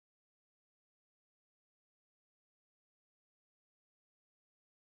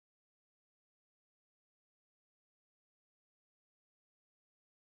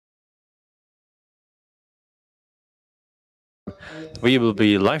We will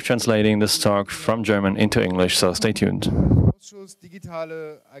be live translating this talk from German into English, so stay tuned. Ausschuss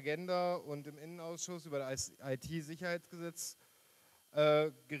digitale Agenda und im Innenausschuss über das IT-Sicherheitsgesetz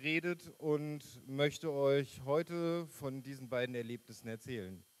geredet und möchte euch heute von diesen beiden Erlebnissen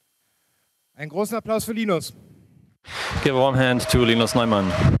erzählen. Einen großen Applaus für Linus. Give a warm hand to Linus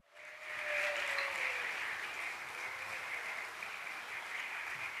Neumann.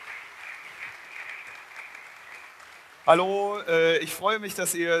 Hallo, ich freue mich,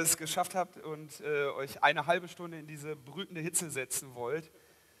 dass ihr es geschafft habt und euch eine halbe Stunde in diese brütende Hitze setzen wollt.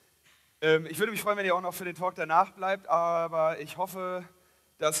 Ich würde mich freuen, wenn ihr auch noch für den Talk danach bleibt, aber ich hoffe,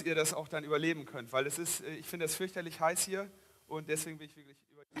 dass ihr das auch dann überleben könnt, weil es ist, ich finde es fürchterlich heiß hier und deswegen bin ich wirklich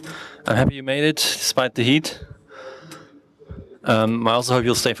I'm happy you made it, despite the heat. I also hope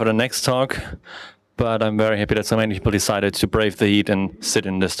you'll stay for the next talk, but I'm very happy that so many people decided to brave the heat and sit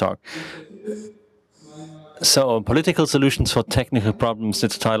in this talk. So, political solutions for technical problems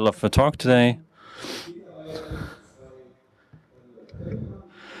is the title of the talk today.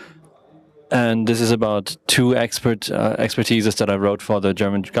 And this is about two expertises that I wrote for the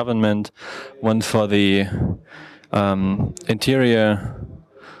German government. One for the interior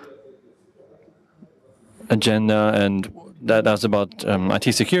agenda, and that's about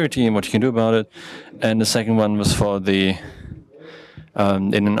IT security and what you can do about it. And the second one was for the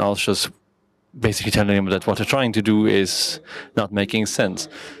Innenausschuss, basically telling them that what they're trying to do is not making sense.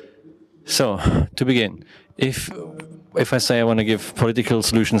 So, to begin, if I say I want to give political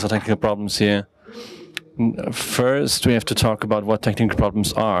solutions for technical problems here, first we have to talk about what technical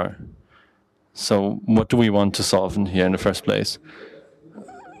problems are. So, what do we want to solve in here in the first place?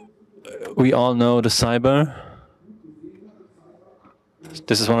 We all know the cyber.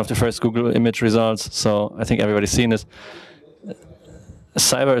 This is one of the first Google image results, so I think everybody's seen it.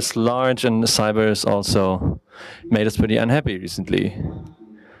 Cyber is large, and cyber is also made us pretty unhappy recently.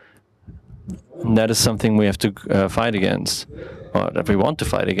 And that is something we have to fight against, or that we want to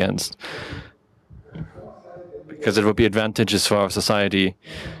fight against, because it would be advantages for our society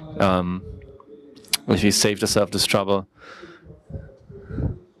if we saved ourselves this trouble.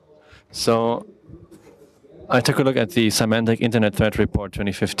 So I took a look at the Semantic Internet Threat Report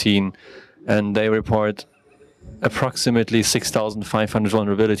 2015, and they report approximately 6,500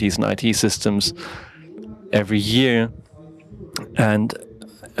 vulnerabilities in IT systems every year, and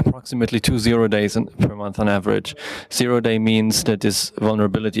approximately 2 0 days per month on average. 0 day means that this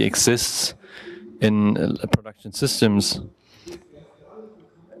vulnerability exists in production systems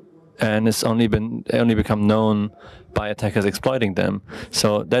and it's only become known by attackers exploiting them.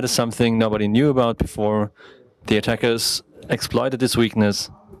 So that is something nobody knew about before. The attackers exploited this weakness,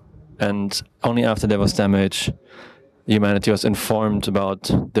 and only after there was damage, humanity was informed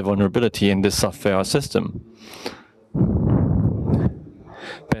about the vulnerability in this software or system.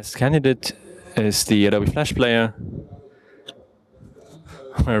 Best candidate is the Adobe Flash Player.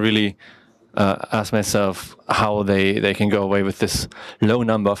 I really ask myself how they can go away with this low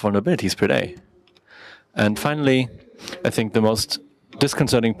number of vulnerabilities per day. And finally, I think the most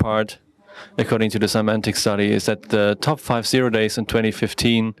disconcerting part, according to the Semantic study, is that the top 5 0 days in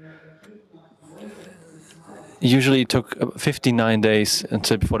 2015 usually took 59 days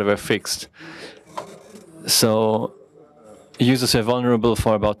until before they were fixed. So users were vulnerable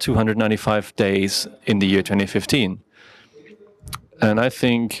for about 295 days in the year 2015. And I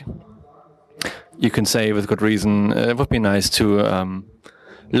think you can say with good reason it would be nice to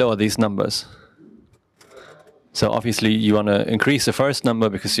lower these numbers. So obviously you want to increase the first number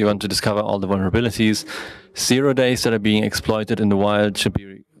because you want to discover all the vulnerabilities. 0 days that are being exploited in the wild should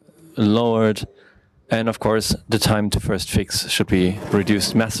be lowered. And of course, the time to first fix should be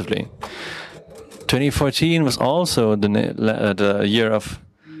reduced massively. 2014 was also the year of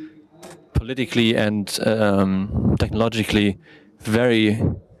politically and technologically very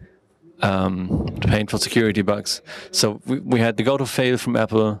painful security bugs. So we had the go-to-fail from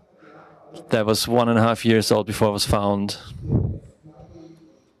Apple. That was 1.5 years old before it was found.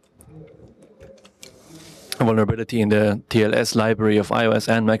 A vulnerability in the TLS library of iOS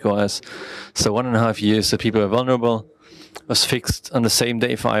and macOS. So 1.5 years that people were vulnerable. Was fixed on the same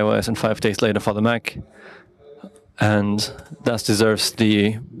day for iOS and 5 days later for the Mac. And thus deserves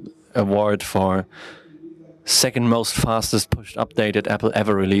the award for second most fastest pushed update that Apple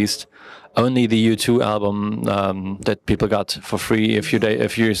ever released. Only the U2 album that people got for free a few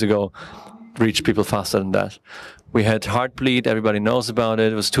years ago reached people faster than that. We had Heartbleed, everybody knows about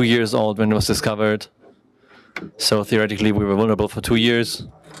it. It was 2 years old when it was discovered. So theoretically we were vulnerable for 2 years.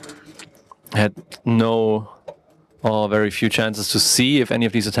 Had no or very few chances to see if any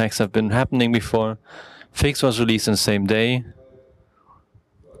of these attacks have been happening before. Fix was released on the same day.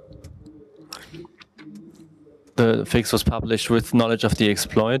 the fix was published with knowledge of the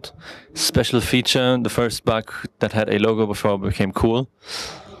exploit. Special feature, the first bug that had a logo before it became cool.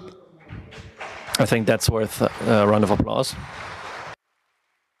 I think that's worth a round of applause.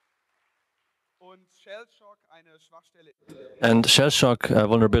 And shell shock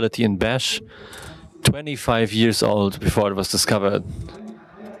vulnerability in Bash, 25 years old before it was discovered.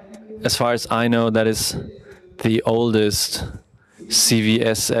 As far as I know, that is the oldest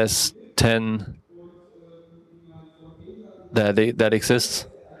CVSS 10 that exists.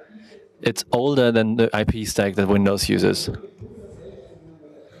 It's older than the IP stack that Windows uses.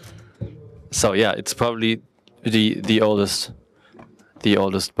 So yeah, it's probably the oldest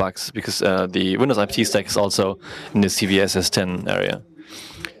bugs, because the Windows IP stack is also in the CVSS 10 area.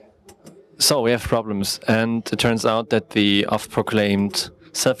 So we have problems, and it turns out that the oft-proclaimed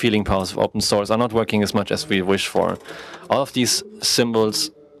self-healing powers of open source are not working as much as we wish for. All of these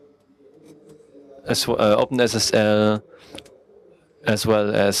symbols, as OpenSSL, as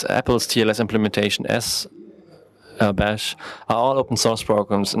well as Apple's TLS implementation, Bash, are all open source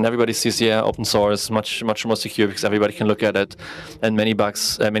programs, and everybody sees, yeah, open source much more secure because everybody can look at it, and many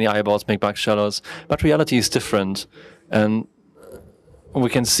eyeballs make bug shallows. But reality is different, and we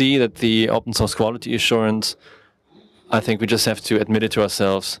can see that the open source quality assurance, I think we just have to admit it to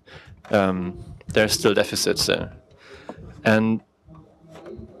ourselves, there's still deficits there. And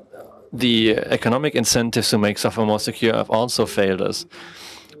the economic incentives to make software more secure have also failed us,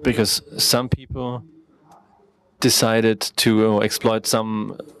 because some people decided to exploit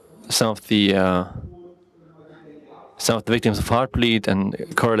some of the victims of Heartbleed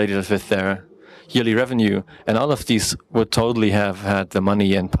and correlated it with their yearly revenue, and all of these would totally have had the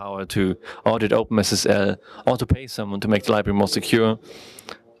money and power to audit OpenSSL or to pay someone to make the library more secure.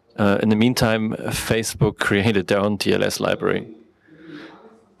 In the meantime, Facebook created their own TLS library.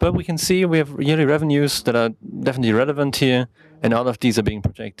 But we can see we have yearly revenues that are definitely relevant here, and all of these are being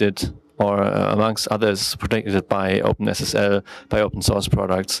protected, or amongst others, protected by OpenSSL, by open source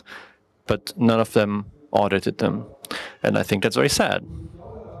products, but none of them audited them. And I think that's very sad.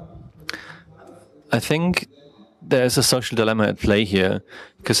 I think there's a social dilemma at play here,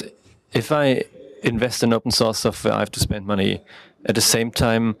 because if I invest in open source software, I have to spend money. At the same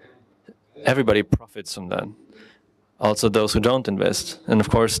time, everybody profits from that. Also those who don't invest. And of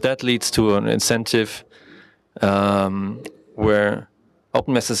course, that leads to an incentive where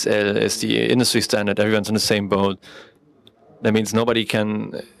OpenSSL is the industry standard, everyone's in the same boat. That means nobody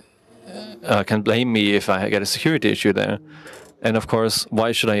can blame me if I get a security issue there. And of course,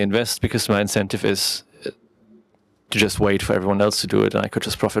 why should I invest? Because my incentive is to just wait for everyone else to do it, and I could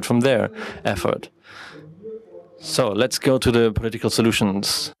just profit from their effort. So let's go to the political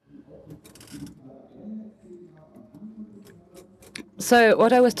solutions. So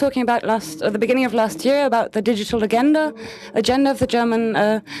what I was talking about at the beginning of last year about the digital agenda of the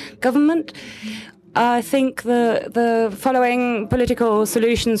German government, I think the following political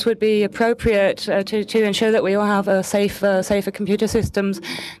solutions would be appropriate to ensure that we all have safer computer systems,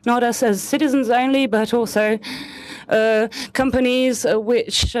 not us as citizens only, but also companies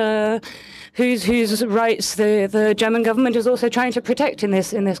whose rights the German government is also trying to protect in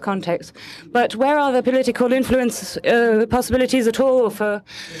this context. But where are the political influence possibilities at all for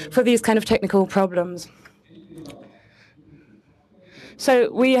these kind of technical problems?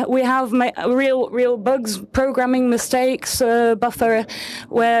 So we have real bugs, programming mistakes, buffer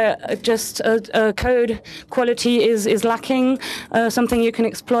where just code quality is lacking, something you can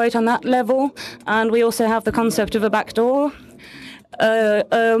exploit on that level. And we also have the concept of a backdoor.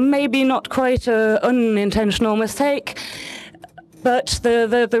 Maybe not quite an unintentional mistake, but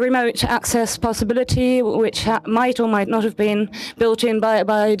the remote access possibility, which might or might not have been built in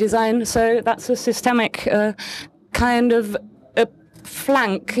by design. So that's a systemic kind of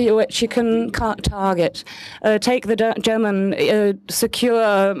flank which you can't target. Take the German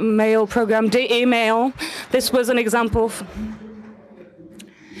secure mail program, de-mail. This was an example.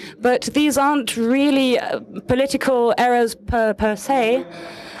 But these aren't really political errors per se.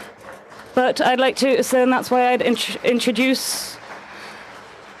 But I'd like to, so that's why I'd introduce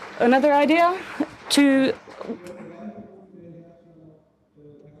another idea to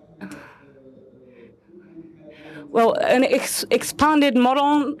an expanded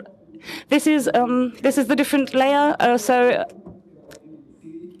model. This is the different layer. So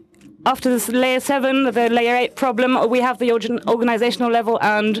after this layer 7, the layer 8 problem, we have the organizational level,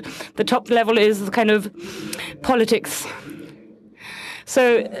 and the top level is the kind of politics.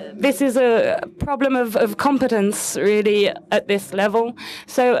 So this is a problem of competence, really, at this level.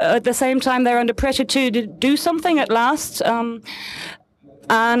 So at the same time, they're under pressure to do something at last.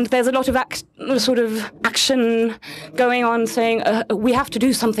 And there's a lot of sort of action going on saying, we have to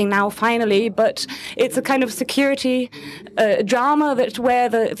do something now, finally. But it's a kind of security drama where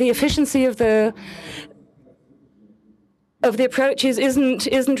the efficiency of the approaches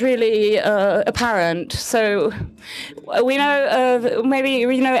isn't really apparent. So we know maybe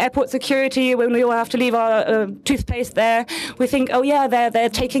airport security, when we all have to leave our toothpaste there, we think, oh yeah, they're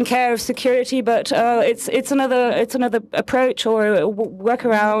taking care of security, but it's another approach or a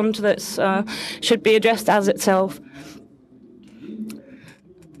workaround that should be addressed as itself.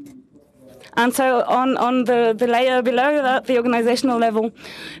 And so on the layer below that, the organizational level,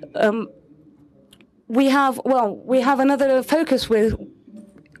 we have another focus with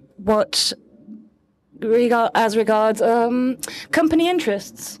what as regards company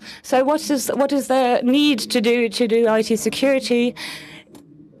interests. So what is their need to do IT security?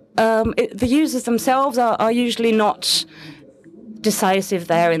 The users themselves are usually not decisive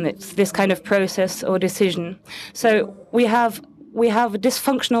there in this kind of process or decision. So we have a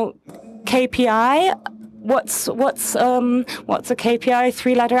dysfunctional KPI. What's a KPI?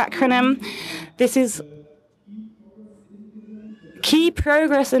 Three-letter acronym. This is key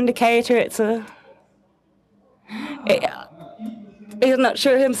progress indicator. He's not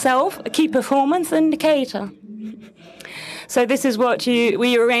sure himself. A key performance indicator. So this is what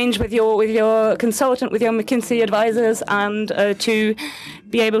we arrange with your consultant, with your McKinsey advisors, and to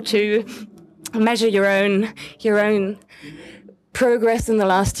be able to measure your own progress in the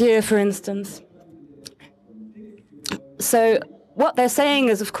last year, for instance. So what they're saying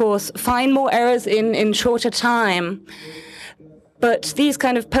is, of course, find more errors in shorter time. But these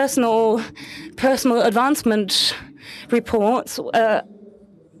kind of personal advancement reports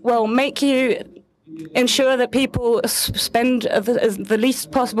make you ensure that people spend the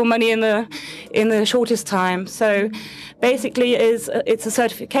least possible money in the shortest time. So basically, it's a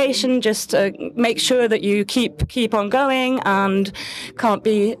certification. Just make sure that you keep on going and can't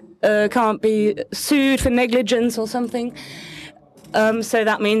be sued for negligence or something. So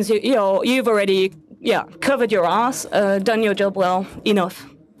that means you've already covered your ass, done your job well enough.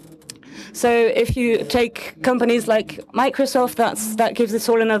 So if you take companies like Microsoft, that gives us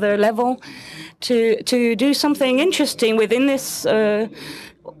all another level to do something interesting within this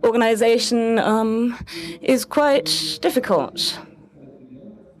organization is quite difficult.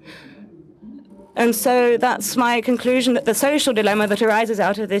 And so that's my conclusion, that the social dilemma that arises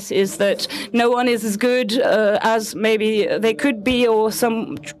out of this is that no one is as good as maybe they could be, or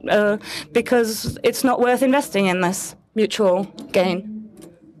because it's not worth investing in this mutual gain.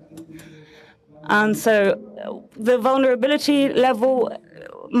 And so the vulnerability level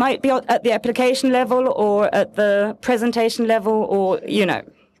might be at the application level or at the presentation level, or,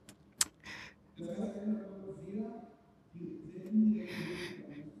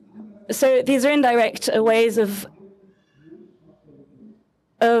 So these are indirect ways of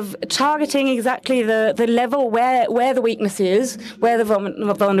targeting exactly the level where the weakness is, where the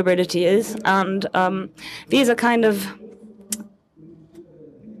vulnerability is, and these are kind of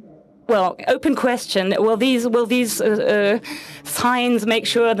open question. Will these signs make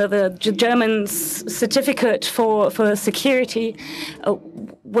sure that the German certificate for security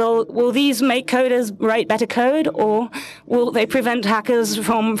will these make coders write better code, or will they prevent hackers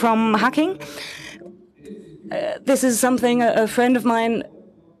from hacking? This is something a friend of mine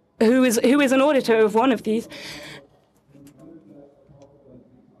who is an auditor of one of these.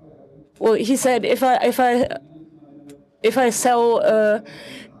 Well, he said if I sell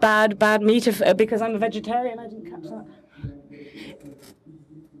bad meat because I'm a vegetarian, I didn't catch that.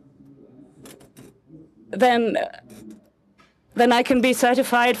 Then I can be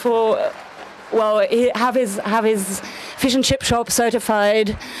certified for, have his fish and chip shop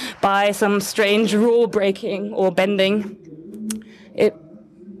certified by some strange rule breaking or bending.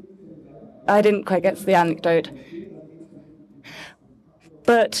 I didn't quite get to the anecdote.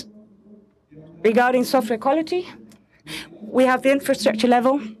 But regarding software quality, we have the infrastructure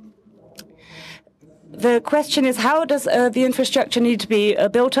level. The question is, how does the infrastructure need to be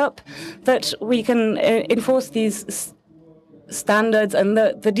built up that we can enforce these standards, and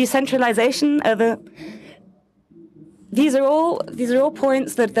the decentralization? These are all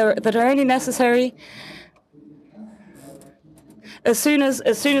points that are only necessary as soon as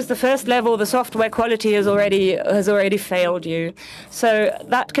the first level, the software quality has already failed you. So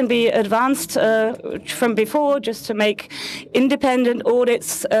that can be advanced from before, just to make independent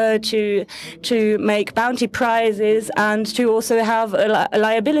audits, to make bounty prizes, and to also have a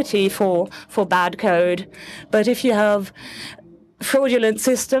liability for bad code. But if you have fraudulent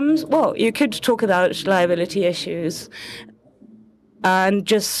systems, well, you could talk about liability issues. and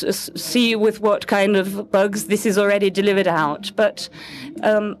just see with what kind of bugs this is already delivered out. But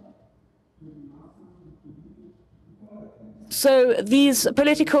so these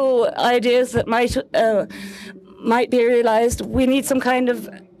political ideas that might be realized, we need some kind of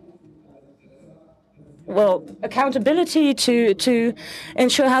accountability to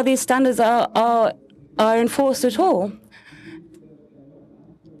ensure how these standards are enforced at all.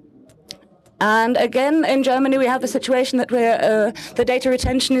 And again, in Germany, we have the situation that the data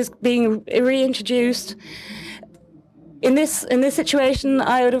retention is being reintroduced. In this situation,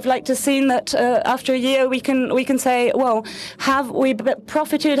 I would have liked to have seen that after a year we can say, well, have we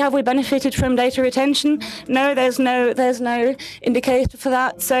profited? Have we benefited from data retention? No, there's no indicator for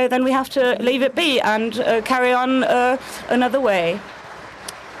that. So then we have to leave it be and carry on another way.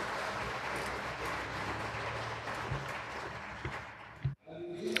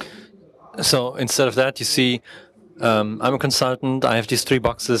 So instead of that, you see, I'm a consultant, I have these 3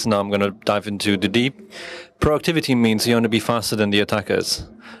 boxes, now I'm going to dive into the deep. Proactivity means you want to be faster than the attackers.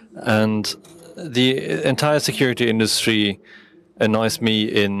 And the entire security industry annoys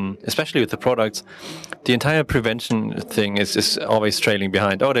me especially with the products. The entire prevention thing is always trailing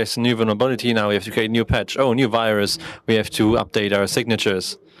behind. Oh, there's a new vulnerability, now we have to create a new patch. Oh, new virus, we have to update our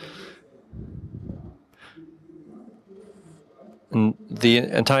signatures. And the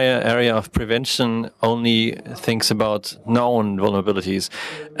entire area of prevention only thinks about known vulnerabilities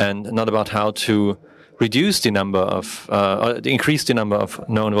and not about how to reduce the number of, or increase the number of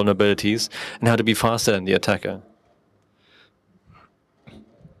known vulnerabilities and how to be faster than the attacker.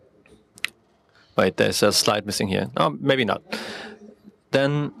 Wait, there's a slide missing here. Oh, maybe not.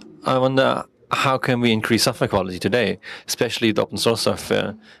 Then I wonder, how can we increase software quality today, especially the open source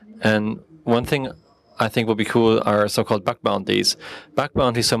software? And one thing I think would be cool are so-called bug bounties. Bug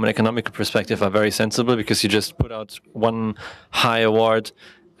bounties from an economical perspective are very sensible because you just put out one high award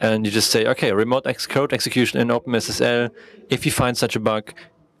and you just say, okay, remote code execution in OpenSSL. If you find such a bug,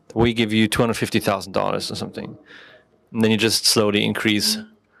 we give you $250,000 or something. And then you just slowly increase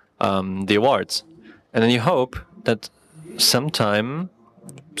the awards. And then you hope that sometime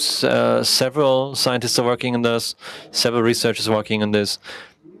several scientists are working on this, several researchers are working on this,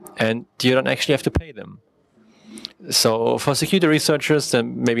 and you don't actually have to pay them. So for security researchers, they're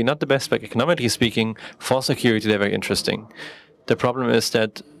maybe not the best, but economically speaking, for security, they're very interesting. The problem is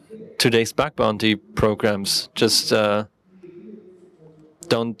that today's bug bounty programs just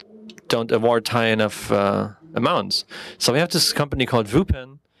don't award high enough amounts. So we have this company called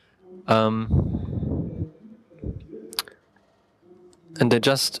Vupen, and they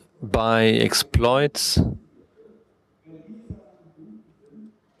just buy exploits.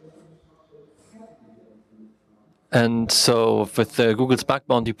 And so with Google's bug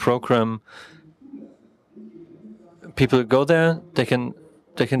bounty program, people go there, they can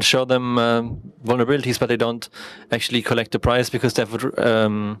show them vulnerabilities, but they don't actually collect the prize because that would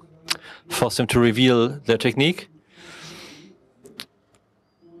force them to reveal their technique.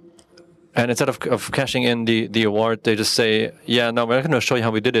 And instead of cashing in the award, they just say, yeah, no, we're not going to show you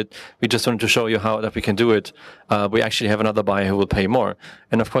how we did it. We just wanted to show you how that we can do it. We actually have another buyer who will pay more.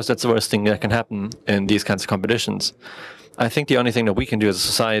 And of course, that's the worst thing that can happen in these kinds of competitions. I think the only thing that we can do as a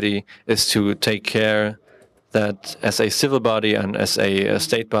society is to take care that as a civil body and as a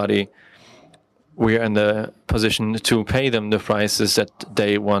state body, we are in the position to pay them the prices that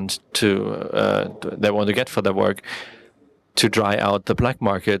they want to get for their work, to dry out the black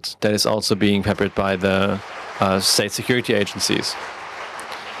market that is also being peppered by the state security agencies.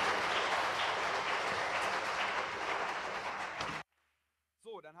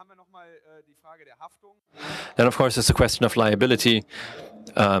 Then, of course, there's the question of liability.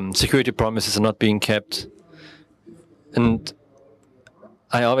 Security promises are not being kept. And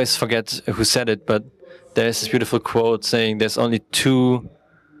I always forget who said it, but there's this beautiful quote saying there's only two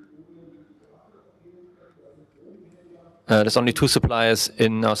suppliers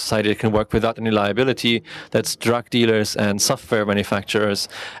in our society that can work without any liability. That's drug dealers and software manufacturers,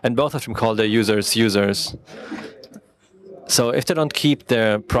 and both of them call their users users. So if they don't keep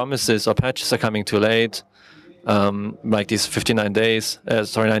their promises or patches are coming too late, like these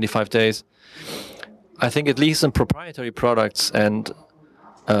 95 days, I think at least in proprietary products and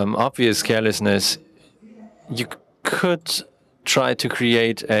obvious carelessness, you could try to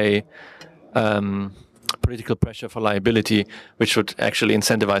create a political pressure for liability, which would actually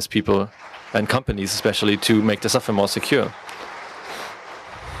incentivize people and companies especially to make the software more secure.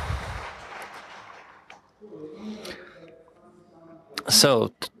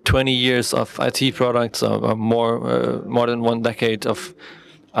 So 20 years of IT products, or more than 1 decade of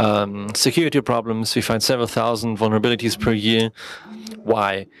security problems. We find several thousand vulnerabilities per year.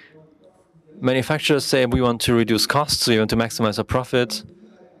 Why? Manufacturers say we want to reduce costs, we want to maximize our profit.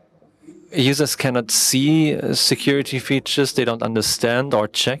 Users cannot see security features, they don't understand or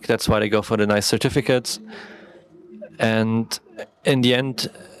check. That's why they go for the nice certificates. And in the end,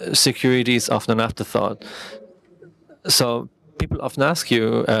 security is often an afterthought. So people often ask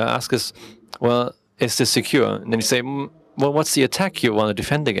us, well, is this secure? And then you say, well, what's the attack you want to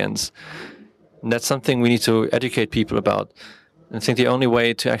defend against? And that's something we need to educate people about. And I think the only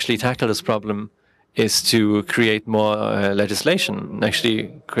way to actually tackle this problem is to create more legislation,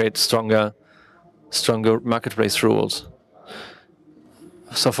 actually create stronger marketplace rules.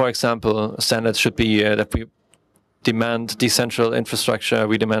 So, for example, standards should be that we demand decentral infrastructure,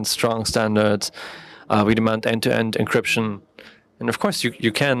 we demand strong standards, we demand end-to-end encryption. And of course,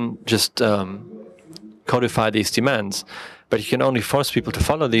 you can just codify these demands, but you can only force people to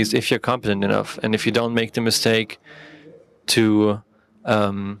follow these if you're competent enough, and if you don't make the mistake to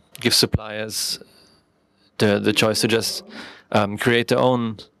give suppliers the choice to just create their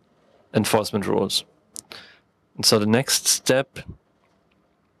own enforcement rules. And so the next step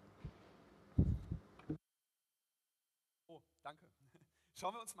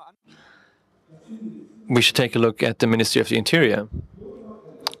we should take a look at the Ministry of the Interior.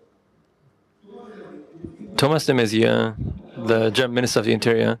 Thomas de Maizière, the German Minister of the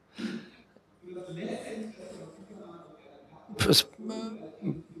Interior,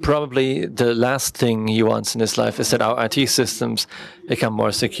 probably the last thing he wants in his life is that our IT systems become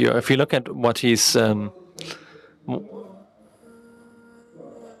more secure. If you look at what he's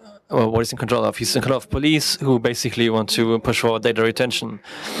what he's in control of police who basically want to push forward data retention.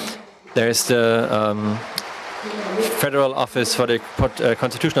 There's the Federal Office for the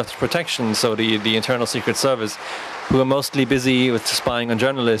Constitutional Protection, so the Internal Secret Service, who are mostly busy with spying on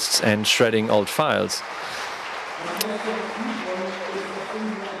journalists and shredding old files.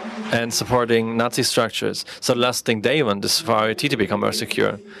 And supporting Nazi structures. So the last thing they want is for IT to become more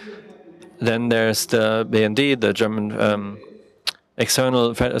secure. Then there's the BND, the German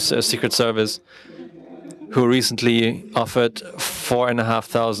External Secret Service, who recently offered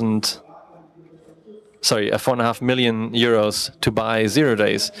 4.5 million euros to buy 0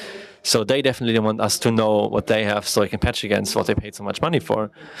 days. So they definitely want us to know what they have so they can patch against what they paid so much money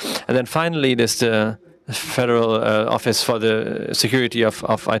for. And then finally, there's the Federal Office for the Security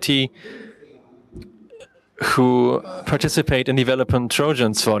of IT, who participate in developing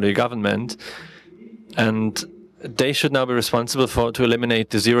Trojans for the government, and they should now be responsible to eliminate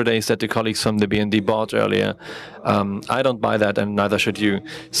the 0 days that the colleagues from the BND bought earlier. I don't buy that, and neither should you.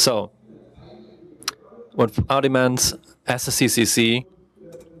 So, what our demands as a CCC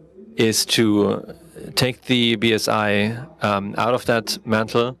is to take the BSI out of that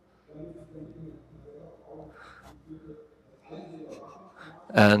mantle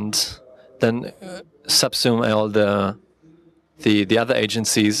and then subsume all the other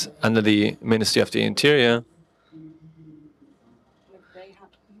agencies under the Ministry of the Interior,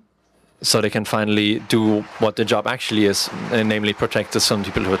 so they can finally do what the job actually is, namely protect us from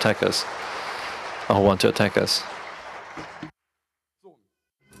people who attack us or who want to attack us.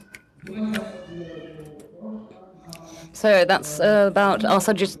 So that's about our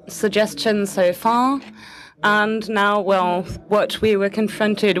suggestions so far. And now, well, what we were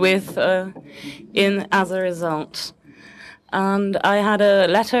confronted with as a result. And I had a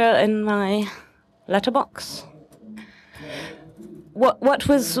letter in my letterbox.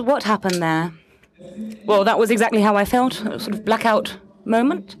 What happened there? Well, that was exactly how I felt, a sort of blackout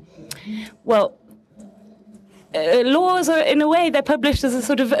moment. Well, laws are, in a way, they're published as a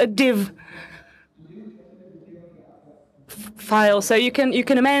sort of a div file, so you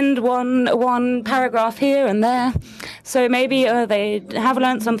can amend one paragraph here and there. So maybe they have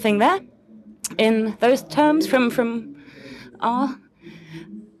learned something there in those terms from our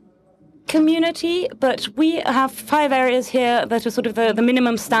community. But we have 5 areas here that are sort of the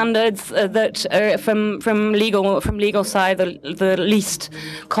minimum standards that are from legal side, the least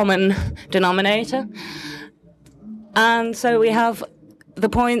common denominator. And so we have the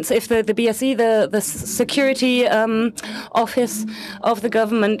points. If the BSE, the security office of the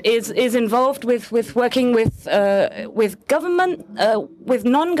government, is involved with working with government, with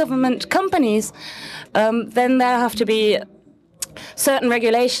non-government companies, then there have to be certain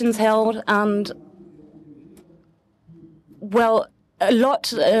regulations held, and well, a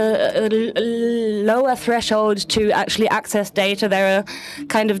lot lower threshold to actually access data. There are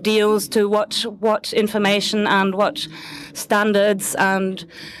kind of deals to what information and what standards and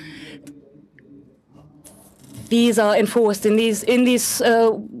these are enforced in these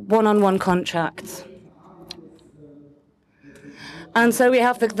one-on-one contracts. And so we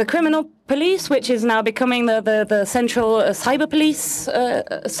have the criminal police, which is now becoming the central cyber police,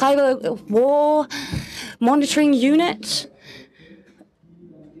 cyber war monitoring unit.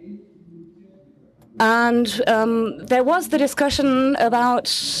 And there was the discussion about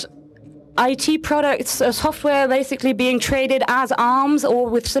IT products, software basically being traded as arms or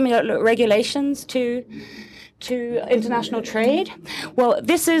with similar regulations to international trade. Well,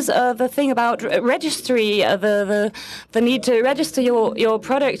 this is the thing about registry. The need to register your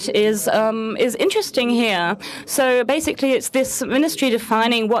product is interesting here. So basically, it's this ministry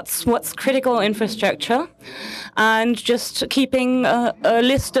defining what's critical infrastructure, and just keeping a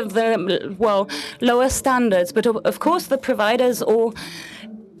list of the lower standards. But of course, the providers or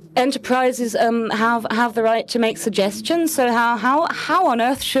enterprises have the right to make suggestions. So how on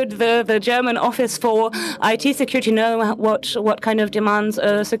earth should the German Office for IT Security know what kind of demands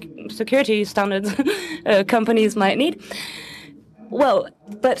security standards companies might need? Well,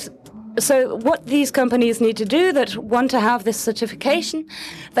 but so what these companies need to do that want to have this certification,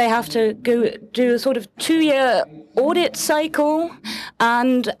 they have to go do a sort of 2-year audit cycle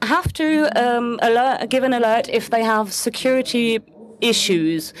and have to give an alert if they have security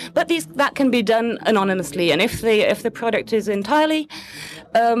issues, but that can be done anonymously. And if the product is entirely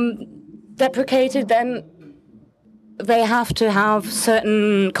deprecated, then they have to have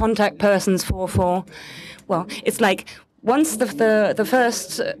certain contact persons for. Well, it's like once the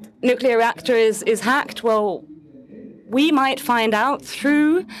first nuclear reactor is hacked. Well, we might find out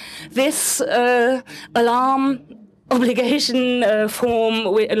through this alarm obligation form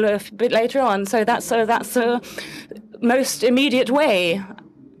a bit later on. So that's most immediate way.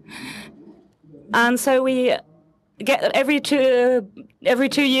 And so we get every 2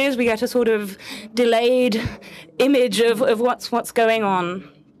 years we get a sort of delayed image of what's going on.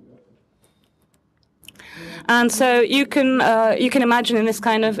 And so you can imagine in this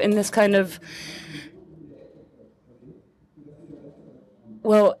kind of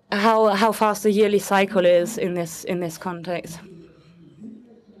well, how fast the yearly cycle is in this context.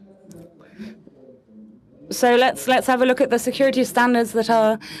 So let's have a look at the security standards that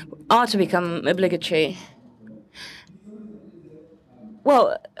are to become obligatory.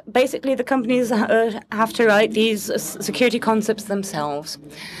 Well, basically the companies have to write these security concepts themselves.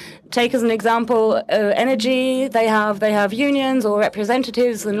 Take as an example energy. They have unions or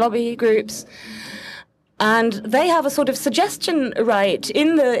representatives and lobby groups, and they have a sort of suggestion right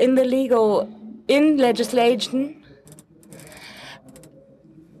in legislation.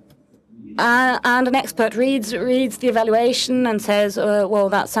 And an expert reads the evaluation and says, "Well,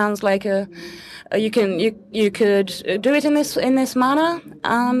 that sounds like you could do it in this manner."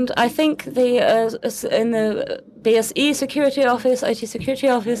 And I think in the BSE Security Office, IT Security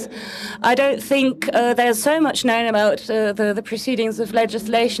Office, I don't think there's so much known about the proceedings of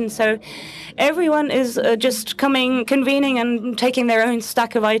legislation. So everyone is just convening and taking their own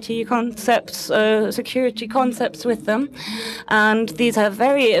stack of IT concepts, security concepts with them, and these have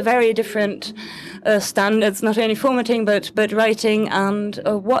very, very different standards, not only formatting but writing, and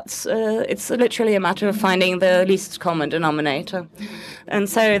it's literally a matter of finding the least common denominator. And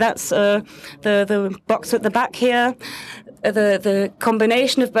so that's the box at the back here. The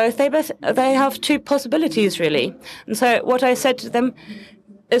combination of both, they have 2 possibilities really. And so what I said to them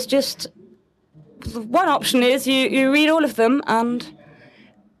is just one option is you read all of them and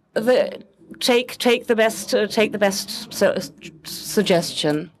take the best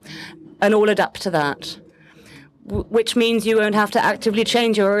suggestion, and all adapt to that, which means you won't have to actively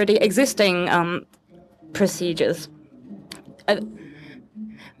change your already existing procedures.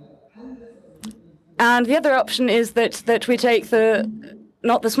 And the other option is that we take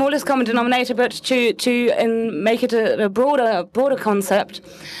not the smallest common denominator, but to make it a broader concept,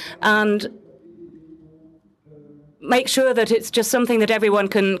 and make sure that it's just something that everyone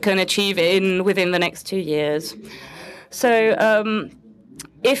can achieve within the next 2 years. So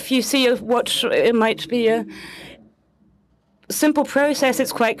if you see what it might be a simple process,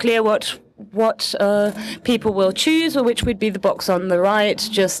 it's quite clear what people will choose, or which would be the box on the right,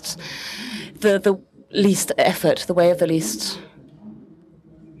 just the least effort, the way of the least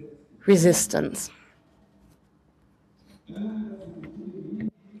resistance.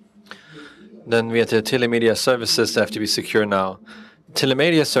 Then we have the telemedia services that have to be secure now.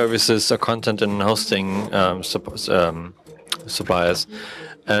 Telemedia services are content and hosting suppliers,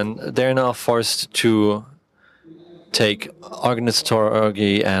 and they're now forced to take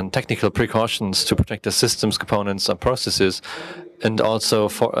organizatory and technical precautions to protect the systems, components, and processes, and also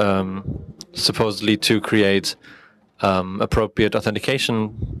supposedly to create appropriate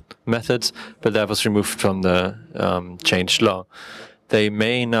authentication methods, but that was removed from the changed law. They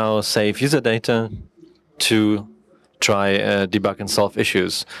may now save user data to try debug and solve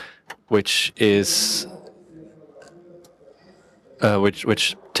issues, which is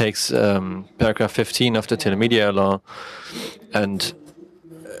which takes paragraph 15 of the telemedia law and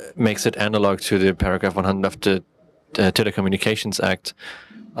makes it analog to the paragraph 100 of the Telecommunications Act,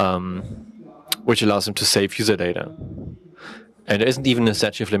 which allows them to save user data. And there isn't even a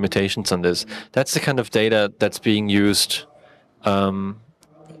statute of limitations on this. That's the kind of data that's being used when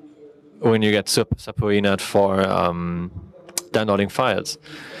you get subpoenaed for downloading files.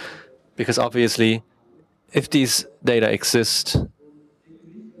 Because obviously, if these data exist,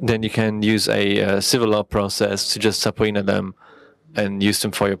 then you can use a civil law process to just subpoena them and use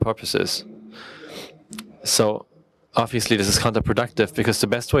them for your purposes. So obviously this is counterproductive, because the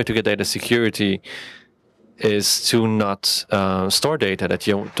best way to get data security is to not store data that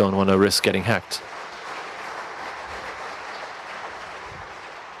you don't want to risk getting hacked.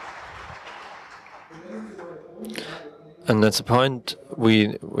 And that's the point.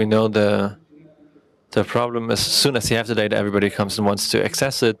 We know the problem. As soon as you have the data, everybody comes and wants to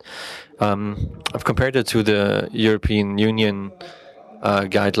access it. I've compared it to the European Union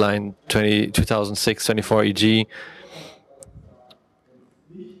guideline 2006-24 EG.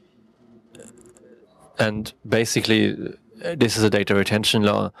 And basically, this is a data retention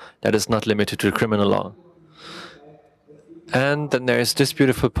law that is not limited to the criminal law. And then there's this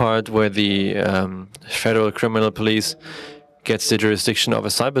beautiful part where the federal criminal police gets the jurisdiction over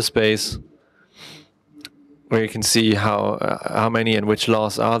cyberspace, where you can see how many and which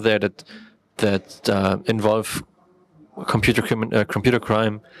laws are there that involve computer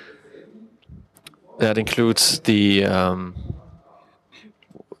crime. That includes the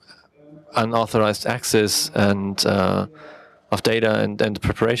unauthorized access and of data and the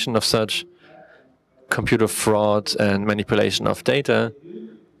preparation of such, computer fraud and manipulation of data,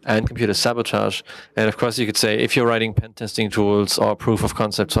 and computer sabotage. And of course, you could say if you're writing pen testing tools or proof of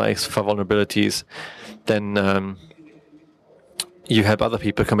concepts for vulnerabilities, then you help other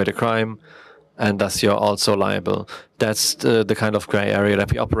people commit a crime, and thus you're also liable. That's the kind of gray area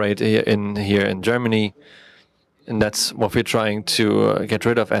that we operate here in Germany, and that's what we're trying to get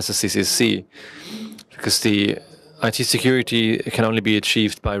rid of as a CCC, because the IT security can only be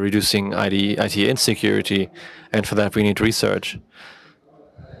achieved by reducing IT insecurity, and for that we need research.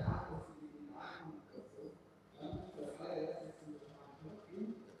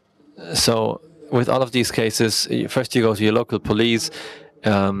 So with all of these cases, first you go to your local police.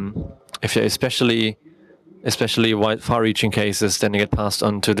 If you're especially far-reaching cases, then they get passed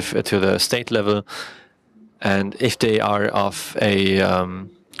on to the state level. And if they are of a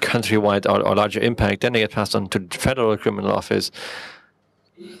countrywide or larger impact, then they get passed on to the federal criminal office.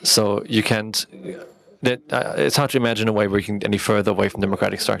 So you can't. It's hard to imagine a way where you can get any further away from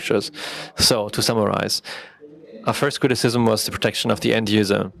democratic structures. So to summarize, our first criticism was the protection of the end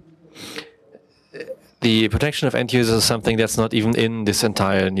user. The protection of end users is something that's not even in this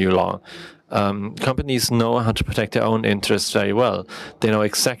entire new law. Companies know how to protect their own interests very well. They know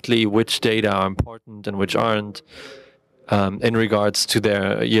exactly which data are important and which aren't in regards to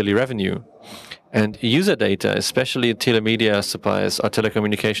their yearly revenue. And user data, especially telemedia suppliers or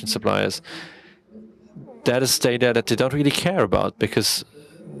telecommunication suppliers, that is data that they don't really care about, because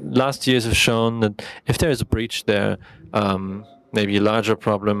last years have shown that if there is a breach there, maybe a larger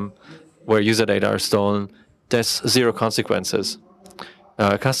problem where user data are stolen, there's zero consequences.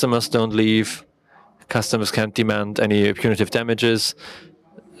 Customers don't leave. Customers can't demand any punitive damages.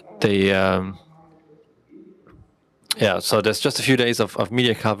 They, so there's just a few days of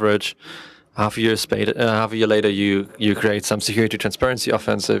media coverage. Half a year later, you create some security transparency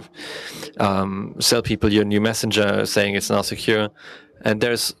offensive, sell people your new messenger saying it's now secure, and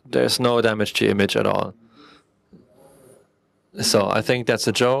there's no damage to your image at all. So I think that's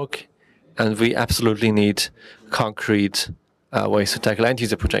a joke, and we absolutely need concrete ways to tackle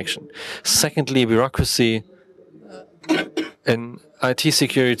end-user protection. Secondly, bureaucracy. In IT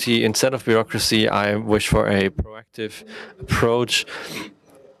security, instead of bureaucracy, I wish for a proactive approach.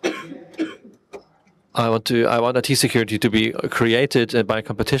 I want IT security to be created by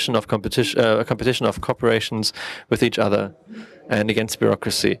competition of corporations with each other and against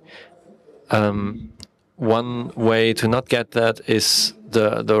bureaucracy. One way to not get that is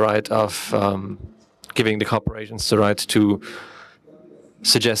the right of giving the corporations the right to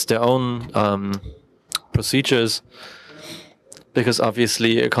suggest their own procedures, because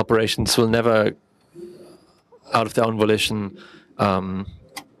obviously corporations will never, out of their own volition,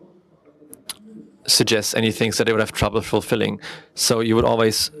 suggest any things that they would have trouble fulfilling. So you would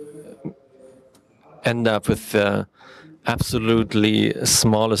always end up with the absolutely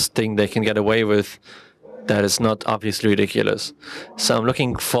smallest thing they can get away with that is not obviously ridiculous. So I'm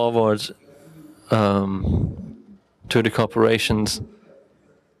looking forward to the corporations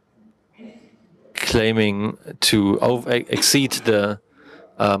claiming to exceed the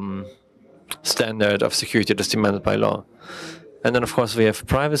standard of security that's demanded by law. And then, of course, we have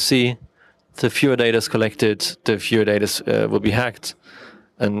privacy. The fewer data is collected, the fewer data will be hacked.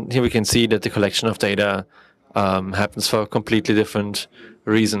 And here we can see that the collection of data happens for completely different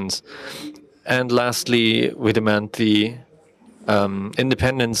reasons. And lastly, we demand the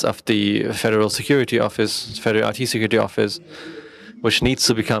independence of the Federal Security Office, Federal IT Security Office, which needs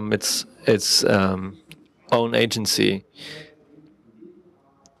to become its own agency.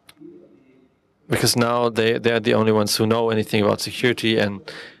 Because now they're the only ones who know anything about security, and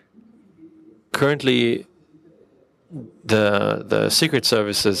currently the secret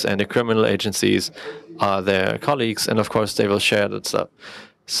services and the criminal agencies are their colleagues, and of course they will share that stuff.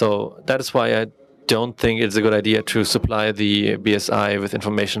 So that is why I don't think it's a good idea to supply the BSI with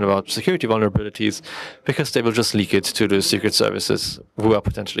information about security vulnerabilities, because they will just leak it to the secret services who are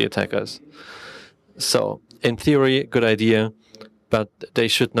potentially attackers. So in theory, good idea, but they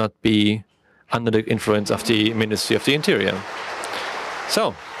should not be under the influence of the Ministry of the Interior.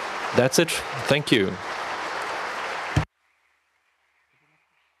 So that's it. Thank you.